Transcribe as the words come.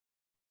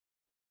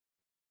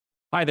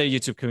Hi there,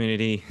 YouTube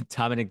community.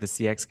 Dominic, the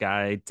CX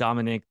guy.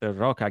 Dominic, the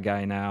Roca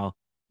guy now.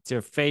 It's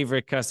your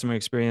favorite customer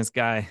experience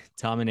guy,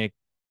 Dominic.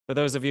 For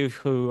those of you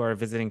who are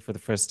visiting for the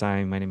first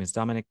time, my name is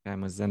Dominic.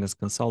 I'm a Zendesk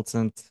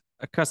consultant,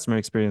 a customer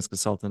experience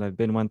consultant. I've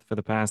been one for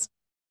the past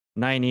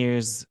 9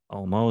 years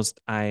almost.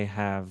 I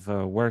have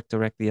worked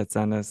directly at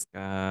Zendesk.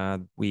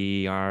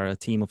 We are a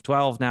team of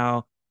 12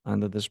 now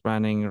under this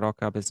branding,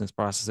 Roca Business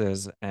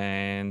Processes.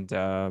 And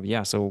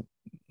yeah, so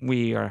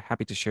we are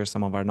happy to share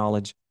some of our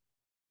knowledge,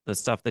 the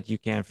stuff that you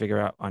can't figure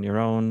out on your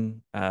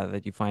own,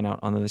 that you find out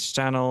on this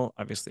channel.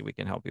 Obviously, we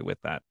can help you with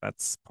that.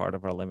 That's part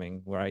of our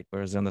living, right?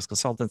 We're Zendesk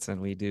consultants, and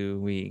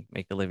we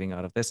make a living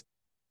out of this.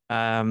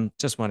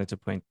 Just wanted to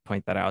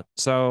point that out.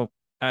 So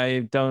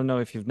I don't know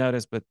if you've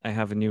noticed, but I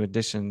have a new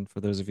addition for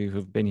those of you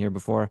who've been here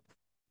before.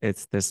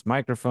 It's this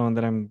microphone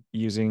that I'm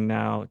using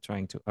now,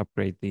 trying to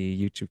upgrade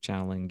the YouTube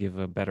channel and give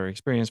a better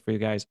experience for you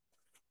guys.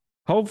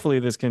 Hopefully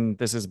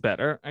this is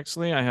better.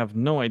 Actually, I have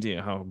no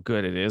idea how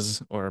good it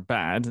is or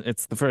bad.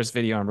 It's the first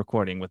video I'm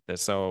recording with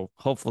this, so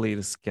hopefully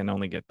this can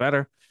only get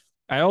better.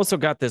 I also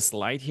got this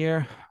light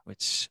here,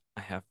 which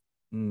I have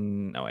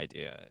no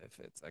idea if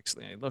it's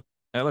actually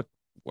I look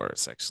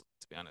worse actually,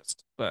 to be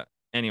honest. But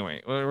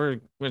anyway, we're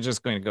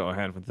just going to go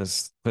ahead with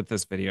this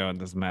video. It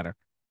doesn't matter.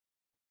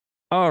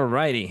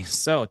 Alrighty.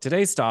 So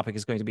today's topic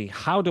is going to be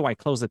how do I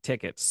close a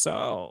ticket?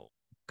 So,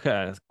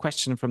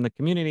 question from the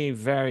community,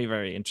 very,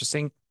 very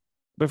interesting.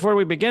 Before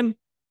we begin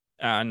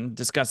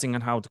discussing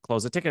on how to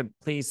close a ticket,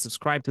 please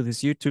subscribe to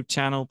this YouTube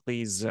channel.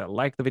 Please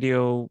like the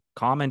video,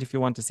 comment if you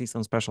want to see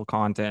some special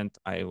content.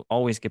 I will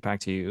always get back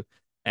to you.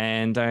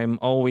 And I'm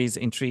always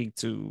intrigued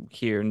to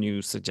hear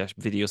new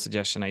video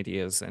suggestion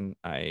ideas. And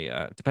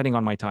depending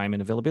on my time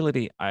and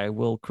availability, I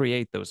will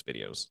create those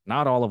videos.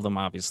 Not all of them,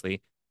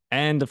 obviously.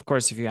 And of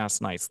course, if you ask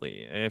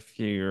nicely, if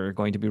you're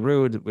going to be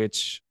rude,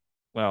 which,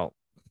 well,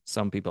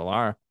 some people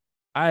are,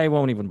 I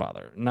won't even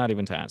bother, not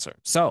even to answer.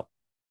 So,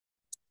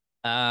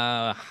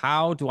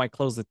 how do I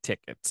close the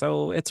ticket?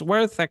 So it's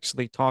worth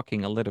actually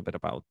talking a little bit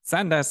about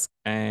Zendesk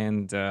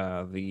and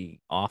the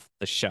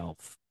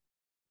off-the-shelf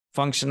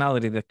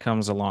functionality that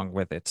comes along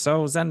with it.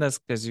 So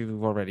Zendesk, as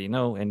you already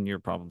know, and you're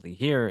probably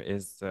here,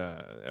 is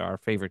our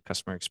favorite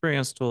customer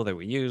experience tool that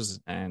we use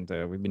and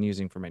we've been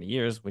using for many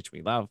years, which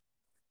we love.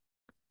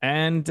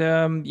 And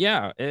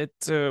yeah,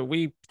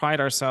 we pride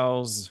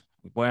ourselves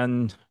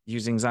when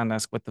using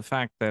Zendesk with the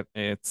fact that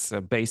it's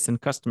based in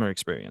customer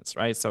experience,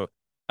 right? So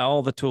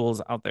all the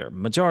tools out there,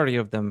 majority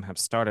of them have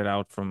started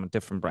out from a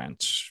different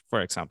branch.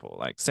 For example,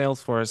 like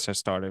Salesforce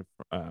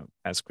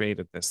has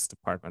created this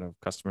department of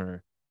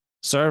customer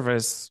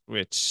service,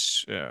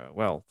 which,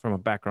 well, from a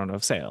background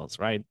of sales,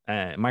 right?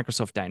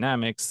 Microsoft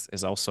Dynamics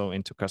is also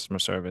into customer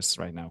service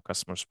right now,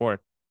 customer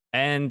support.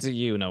 And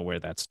you know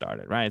where that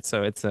started, right?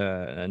 So it's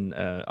an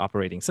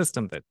operating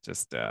system that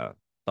just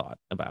thought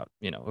about,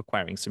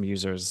 acquiring some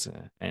users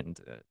and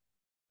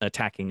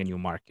attacking a new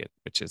market,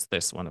 which is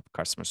this one of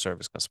customer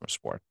service, customer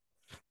support.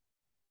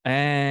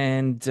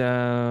 And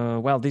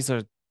well, these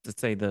are,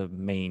 let's say, the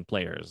main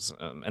players.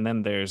 And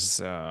then there's,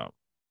 I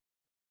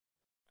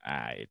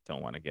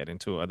don't want to get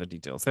into other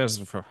details. There's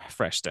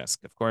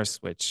Freshdesk, of course,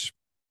 which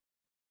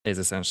is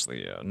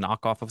essentially a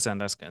knockoff of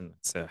Zendesk, and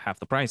it's half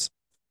the price.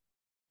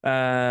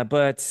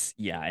 But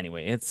yeah,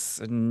 anyway, it's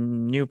a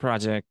new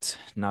project,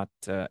 not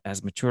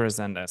as mature as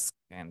Zendesk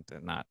and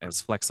not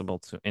as flexible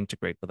to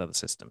integrate with other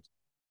systems.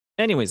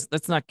 Anyways,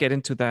 let's not get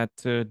into that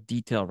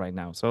detail right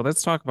now. So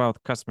let's talk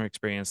about customer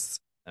experience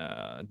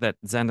that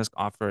Zendesk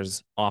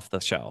offers off the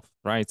shelf,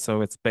 right?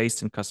 So it's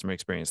based in customer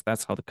experience.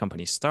 That's how the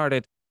company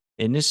started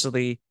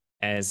initially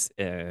as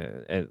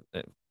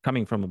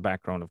coming from a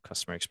background of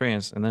customer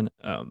experience, and then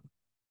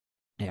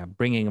yeah,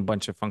 bringing a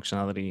bunch of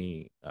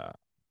functionality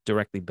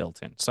directly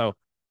built in. So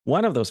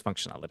one of those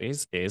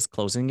functionalities is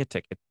closing a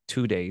ticket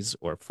 2 days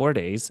or 4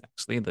 days.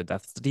 Actually,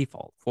 that's the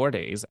default, 4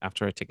 days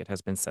after a ticket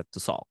has been set to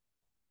solve,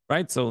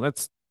 right? So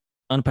let's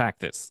unpack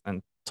this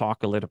and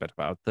talk a little bit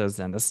about the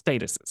Zendesk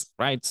statuses,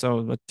 right?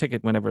 So the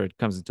ticket, whenever it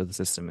comes into the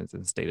system, is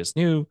in status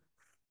new.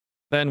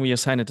 Then we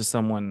assign it to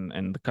someone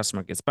and the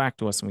customer gets back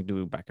to us, and we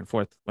do back and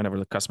forth. Whenever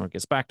the customer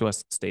gets back to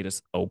us,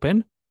 status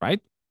open,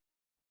 right?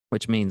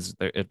 Which means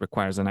that it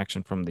requires an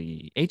action from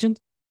the agent.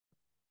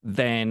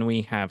 Then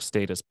we have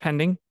status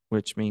pending,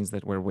 which means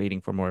that we're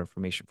waiting for more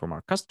information from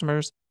our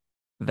customers.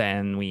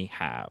 Then we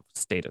have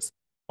status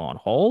on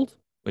hold,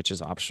 which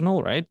is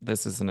optional, right?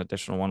 This is an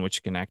additional one which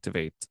you can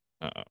activate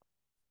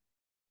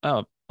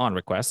on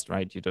request,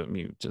 right?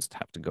 You just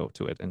have to go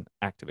to it and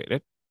activate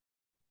it.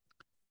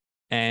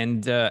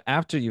 And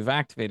after you've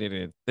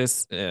activated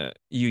it,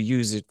 you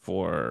use it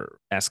for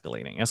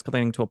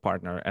escalating to a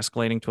partner,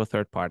 escalating to a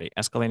third party,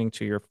 escalating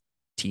to your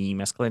team,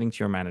 escalating to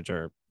your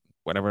manager,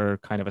 whatever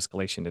kind of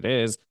escalation it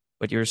is,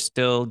 but you're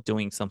still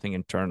doing something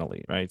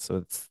internally, right? So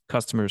it's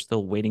customers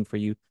still waiting for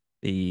you.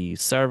 The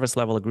service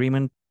level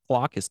agreement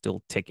clock is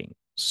still ticking.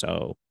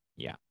 So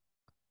yeah.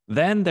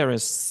 Then there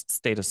is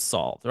status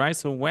solved, right?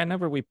 So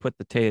whenever we put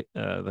the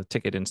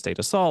ticket in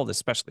status solved,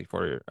 especially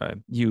for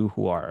you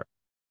who are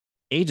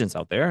agents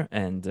out there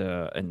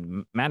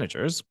and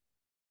managers,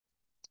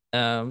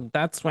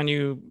 that's when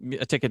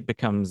a ticket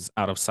becomes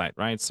out of sight,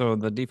 right? So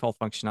the default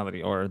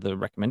functionality or the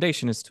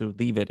recommendation is to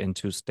leave it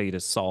into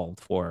status solved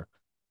for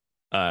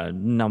a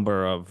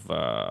number of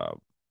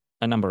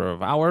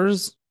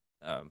hours,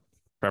 um,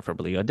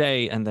 preferably a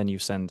day, and then you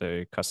send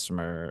a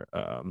customer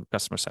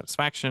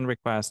satisfaction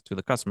request to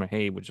the customer.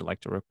 Hey, would you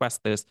like to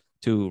request this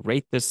to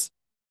rate this?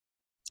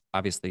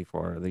 Obviously,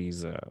 for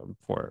these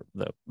for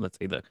the let's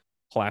say the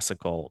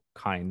classical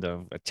kind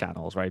of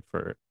channels, right?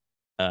 For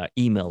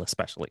email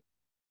especially,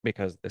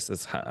 because this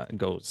is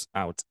goes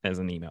out as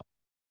an email.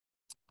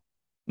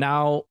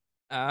 Now,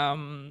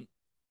 um,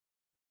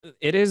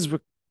 it is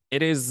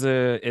it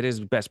is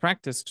best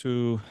practice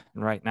to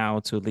right now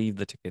to leave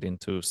the ticket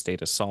into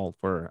status solved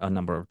for a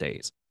number of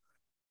days.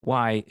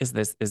 Why is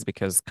this? Is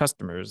because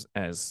customers,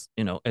 as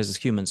you know, as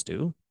humans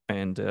do,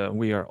 and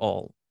we are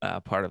all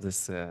part of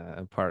this,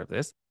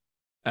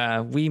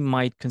 we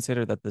might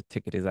consider that the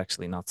ticket is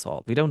actually not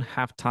solved. We don't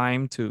have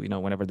time to,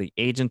 whenever the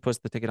agent puts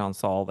the ticket on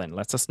solve and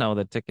lets us know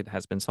the ticket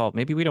has been solved,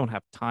 maybe we don't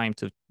have time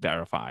to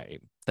verify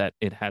that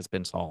it has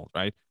been solved,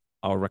 right?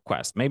 Our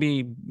request.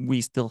 Maybe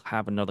we still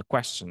have another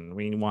question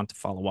we want to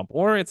follow up,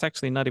 or it's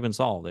actually not even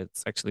solved.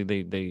 It's actually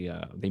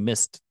they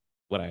missed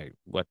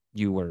what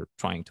you were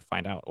trying to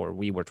find out, or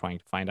we were trying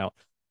to find out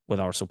with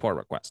our support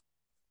request.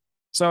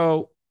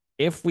 So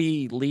if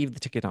we leave the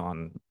ticket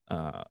on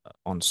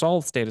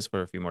solve status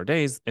for a few more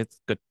days, it's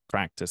good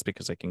practice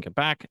because I can get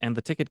back and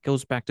the ticket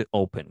goes back to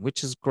open,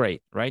 which is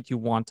great, right? You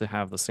want to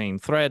have the same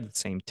thread,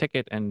 same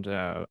ticket, and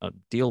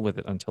deal with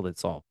it until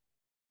it's solved.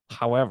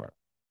 However,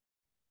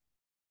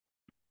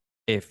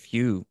 if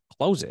you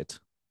close it,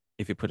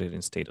 if you put it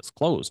in status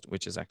closed,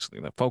 which is actually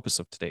the focus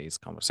of today's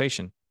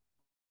conversation,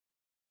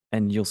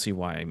 and you'll see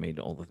why I made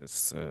all of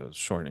this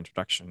short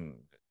introduction.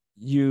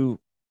 You,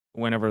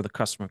 whenever the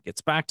customer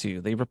gets back to you,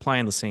 they reply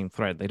in the same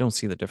thread. They don't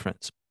see the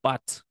difference.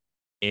 But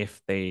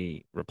if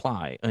they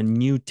reply, a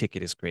new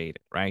ticket is created,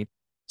 right?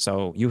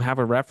 So you have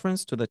a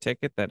reference to the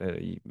ticket that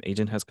a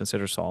agent has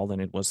considered solved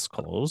and it was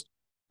closed,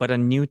 but a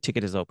new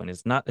ticket is open.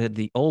 It's not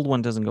the old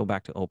one doesn't go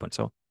back to open.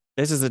 So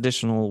this is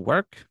additional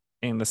work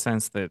in the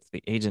sense that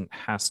the agent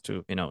has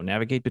to,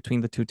 navigate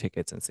between the two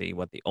tickets and see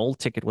what the old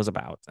ticket was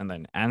about, and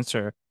then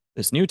answer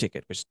this new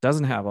ticket, which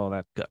doesn't have all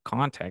that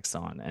context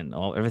on and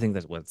all everything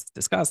that was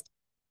discussed.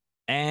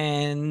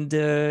 And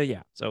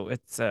yeah, so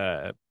it's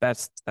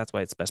best. That's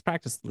why it's best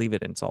practice to leave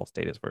it in solved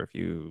status for a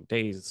few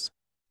days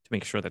to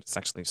make sure that it's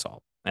actually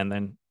solved, and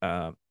then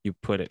you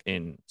put it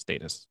in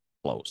status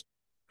closed.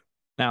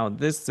 Now,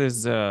 this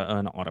is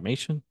an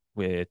automation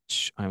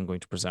which I'm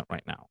going to present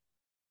right now,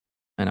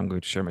 and I'm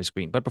going to share my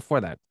screen. But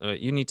before that,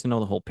 you need to know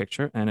the whole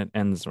picture, and it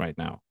ends right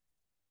now.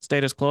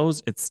 Status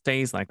closed, it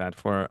stays like that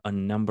for a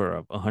number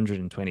of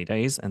 120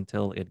 days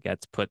until it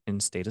gets put in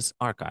status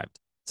archived.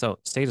 So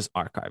status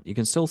archived, you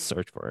can still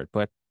search for it,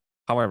 but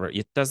however,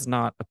 it does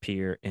not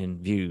appear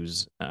in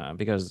views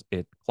because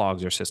it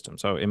clogs your system.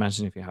 So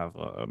imagine if you have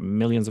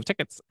millions of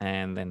tickets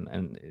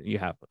and you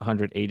have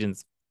 100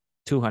 agents,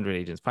 200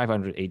 agents,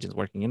 500 agents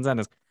working in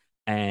Zendesk,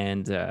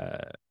 and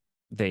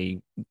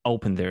they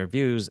open their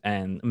views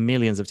and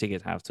millions of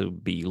tickets have to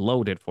be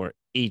loaded for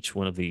each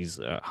one of these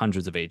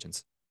hundreds of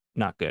agents.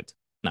 Not good.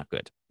 Not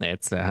good.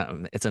 It's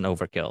an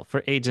overkill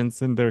for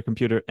agents in their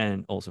computer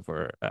and also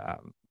for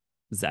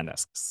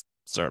Zendesk's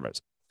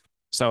servers.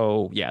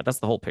 So yeah, that's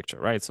the whole picture,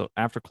 right? So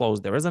after close,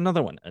 there is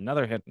another one,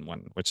 another hidden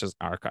one, which is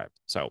archived.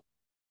 So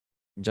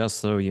just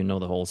so you know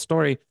the whole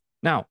story.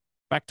 Now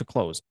back to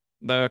closed.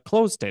 The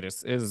closed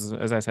status is,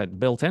 as I said,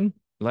 built in.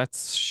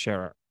 Let's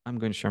share. I'm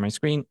going to share my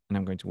screen and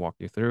I'm going to walk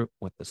you through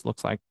what this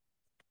looks like.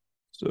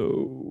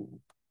 So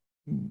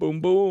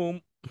boom,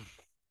 boom.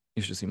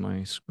 You should see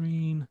my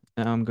screen.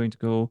 I'm going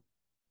to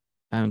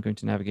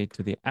navigate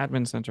to the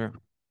admin center.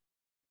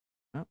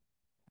 Oh, have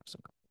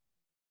some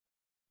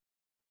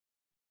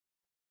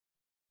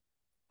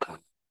I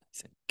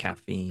said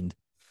caffeine.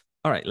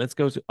 All right, let's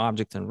go to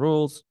objects and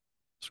rules.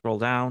 Scroll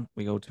down.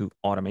 We go to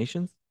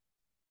automations.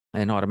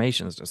 And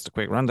automations, just a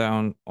quick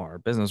rundown, are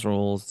business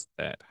rules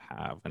that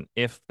have an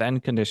if-then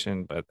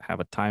condition, but have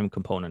a time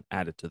component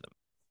added to them.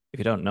 If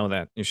you don't know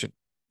that, you should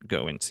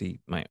go and see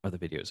my other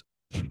videos.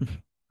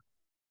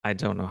 I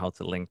don't know how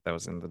to link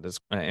those in the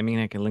description. I mean,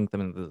 I can link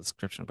them in the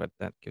description, but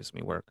that gives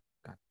me work.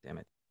 God damn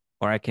it.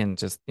 Or I can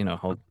just,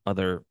 how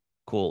other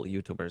cool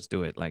YouTubers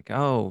do it. Like,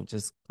 oh,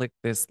 just click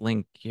this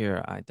link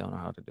here. I don't know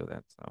how to do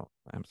that, so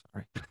I'm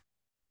sorry.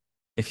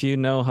 If you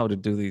know how to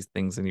do these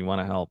things and you want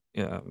to help,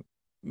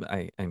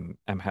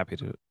 I'm happy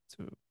to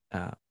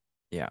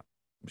yeah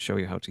show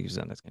you how to use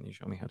Zendesk. Can you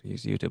show me how to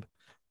use YouTube?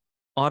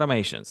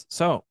 Automations.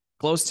 So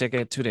close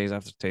ticket 2 days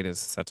after status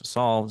set to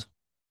solved.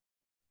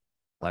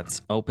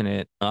 Let's open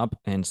it up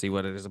and see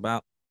what it is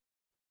about.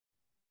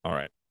 All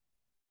right.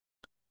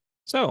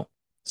 So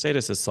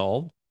status is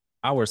solved.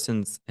 Hour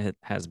since it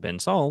has been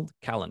solved.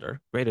 Calendar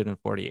greater than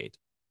 48.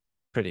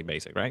 Pretty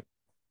basic, right?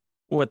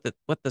 What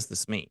does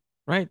this mean,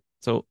 right?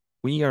 So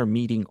we are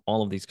meeting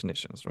all of these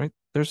conditions, right?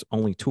 There's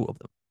only two of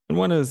them. And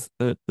one is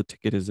that the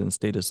ticket is in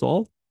status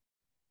solved.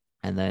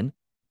 And then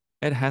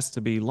it has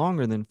to be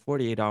longer than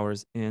 48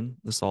 hours in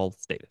the solved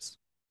status.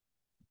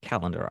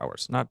 Calendar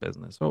hours, not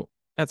business. So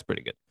that's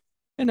pretty good.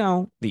 And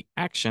now the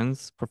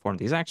actions, perform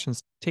these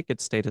actions,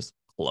 ticket status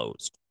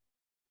closed,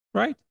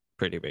 right?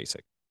 Pretty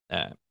basic.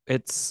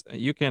 It's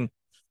you can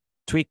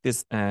tweak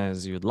this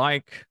as you'd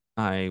like.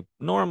 I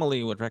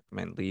normally would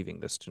recommend leaving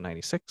this to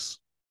 96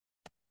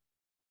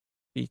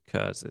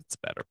 because it's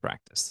better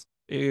practice.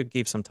 It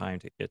gives some time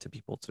to get to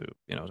people to,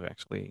 to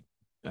actually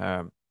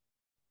um,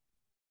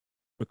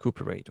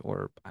 recuperate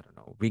or I don't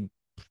know,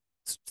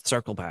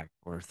 circle back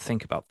or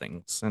think about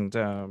things, and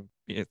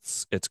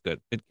it's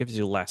good. It gives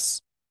you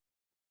less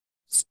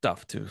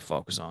stuff to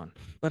focus on.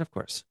 But of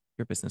course,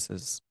 your business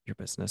is your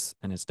business,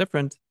 and it's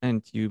different,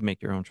 and you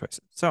make your own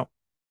choices. So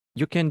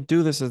you can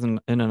do this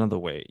in another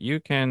way. You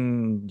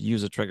can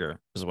use a trigger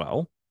as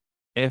well.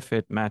 If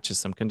it matches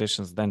some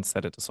conditions, then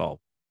set it to solve.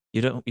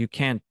 You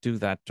can't do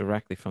that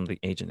directly from the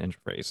agent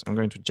interface. I'm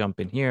going to jump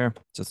in here,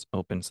 just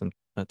open some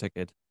a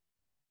ticket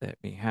that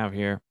we have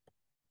here,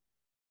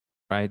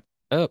 right?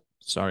 Oh,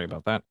 sorry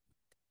about that.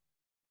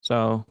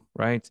 So,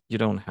 right, you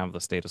don't have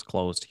the status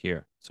closed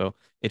here. So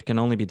it can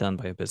only be done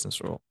by a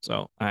business rule.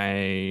 So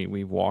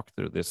we walked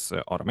through this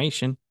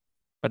automation,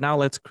 but now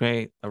let's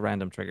create a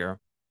random trigger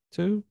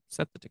to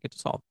set the ticket to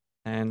solve.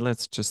 And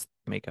let's just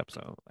make up.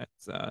 So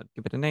let's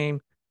give it a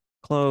name,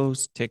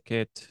 close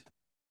ticket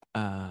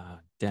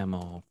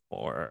demo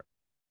for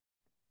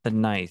the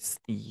nice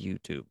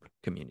YouTube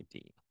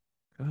community.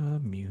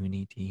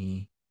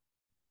 Community.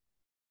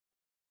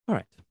 All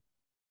right.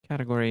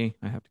 Category.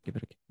 I have to give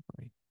it a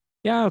category.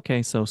 Yeah,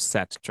 okay. So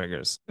set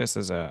triggers. This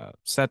is a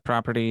set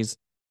properties.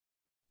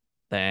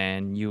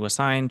 Then you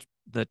assign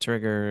the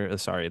trigger.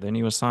 Sorry. Then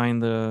you assign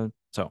the.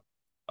 So,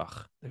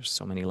 there's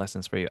so many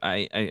lessons for you.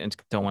 I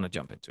don't want to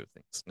jump into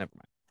things. Never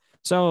mind.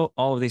 So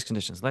all of these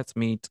conditions. Let's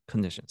meet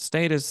condition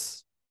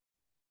status.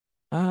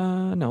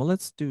 No.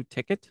 Let's do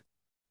ticket.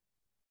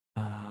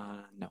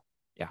 No.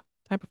 Yeah.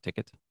 Type of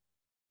ticket.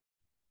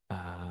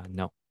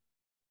 No.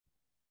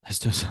 Let's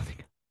do something.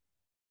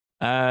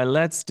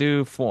 Let's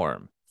do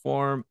form.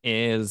 Form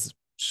is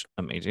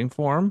amazing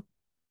form.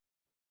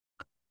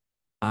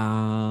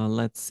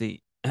 Let's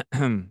see.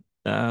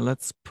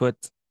 Let's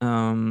put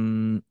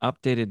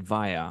updated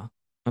via.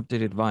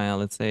 Updated via,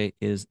 let's say,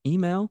 is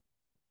email.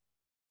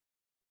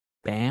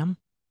 Bam.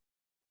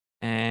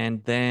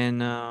 And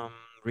then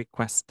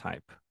request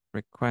type.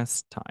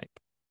 Request type.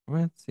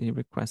 Let's see,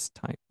 request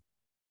type.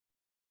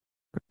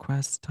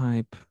 Request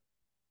type.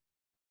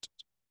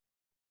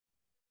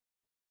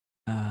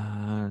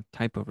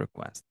 Type of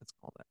request. Let's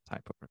call that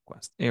type of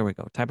request. Here we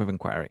go. Type of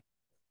inquiry.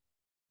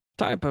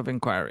 Type of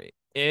inquiry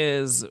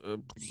is,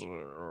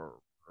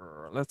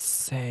 let's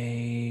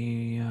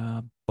say,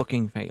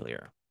 booking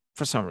failure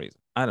for some reason.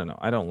 I don't know.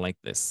 I don't like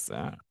this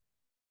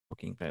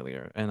booking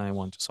failure, and I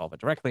want to solve it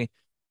directly.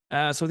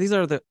 So these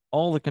are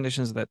all the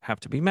conditions that have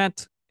to be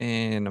met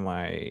in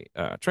my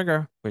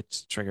trigger,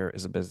 which trigger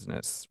is a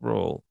business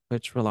rule,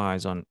 which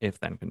relies on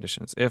if-then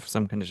conditions. If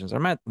some conditions are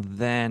met,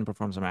 then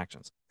perform some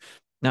actions.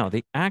 Now,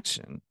 the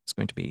action is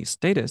going to be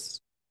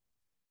status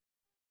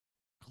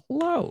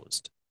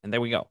closed. And there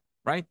we go,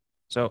 right?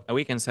 So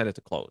we can set it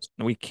to closed.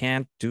 And we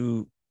can't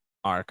do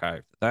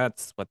archive.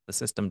 That's what the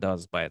system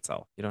does by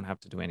itself. You don't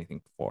have to do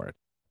anything for it.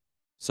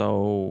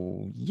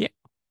 So yeah,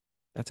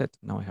 that's it.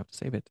 Now I have to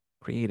save it,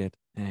 create it,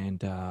 and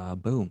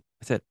boom,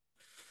 that's it.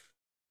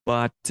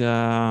 But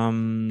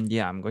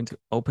yeah, I'm going to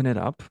open it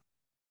up.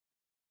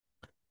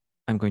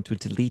 I'm going to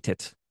delete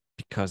it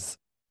because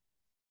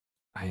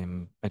I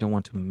don't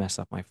want to mess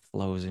up my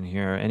flows in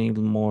here any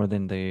more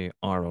than they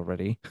are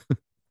already.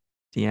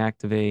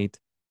 Deactivate.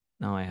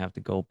 Now I have to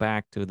go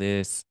back to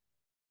this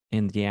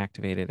and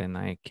deactivate it, and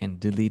I can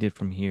delete it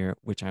from here,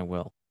 which I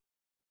will.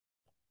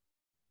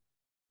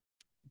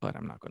 But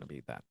I'm not going to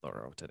be that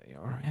thorough today,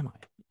 or am I?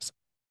 Yes.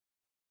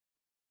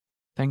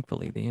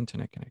 Thankfully, the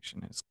internet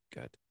connection is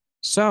good.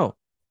 So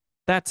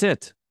that's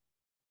it.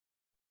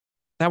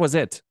 That was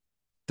it.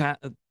 That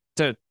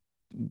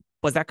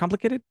was that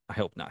complicated? I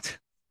hope not.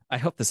 I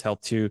hope this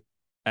helped you.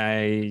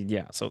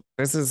 Yeah. So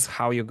this is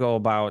how you go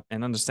about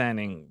and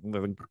understanding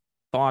the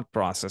thought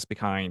process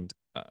behind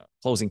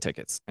closing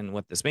tickets and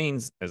what this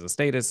means as a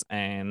status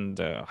and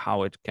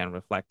how it can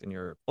reflect in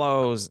your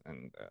flows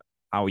and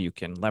how you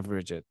can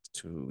leverage it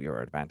to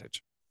your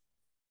advantage.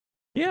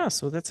 Yeah,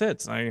 so that's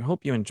it. I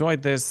hope you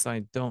enjoyed this. I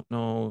don't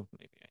know,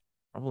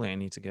 probably I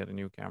need to get a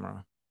new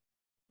camera.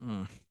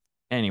 Hmm.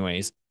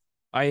 Anyways,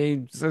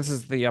 this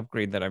is the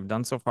upgrade that I've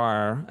done so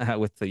far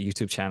with the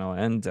YouTube channel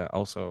and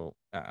also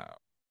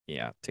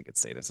yeah, ticket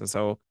status.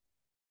 So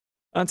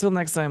until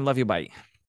next time, love you, bye.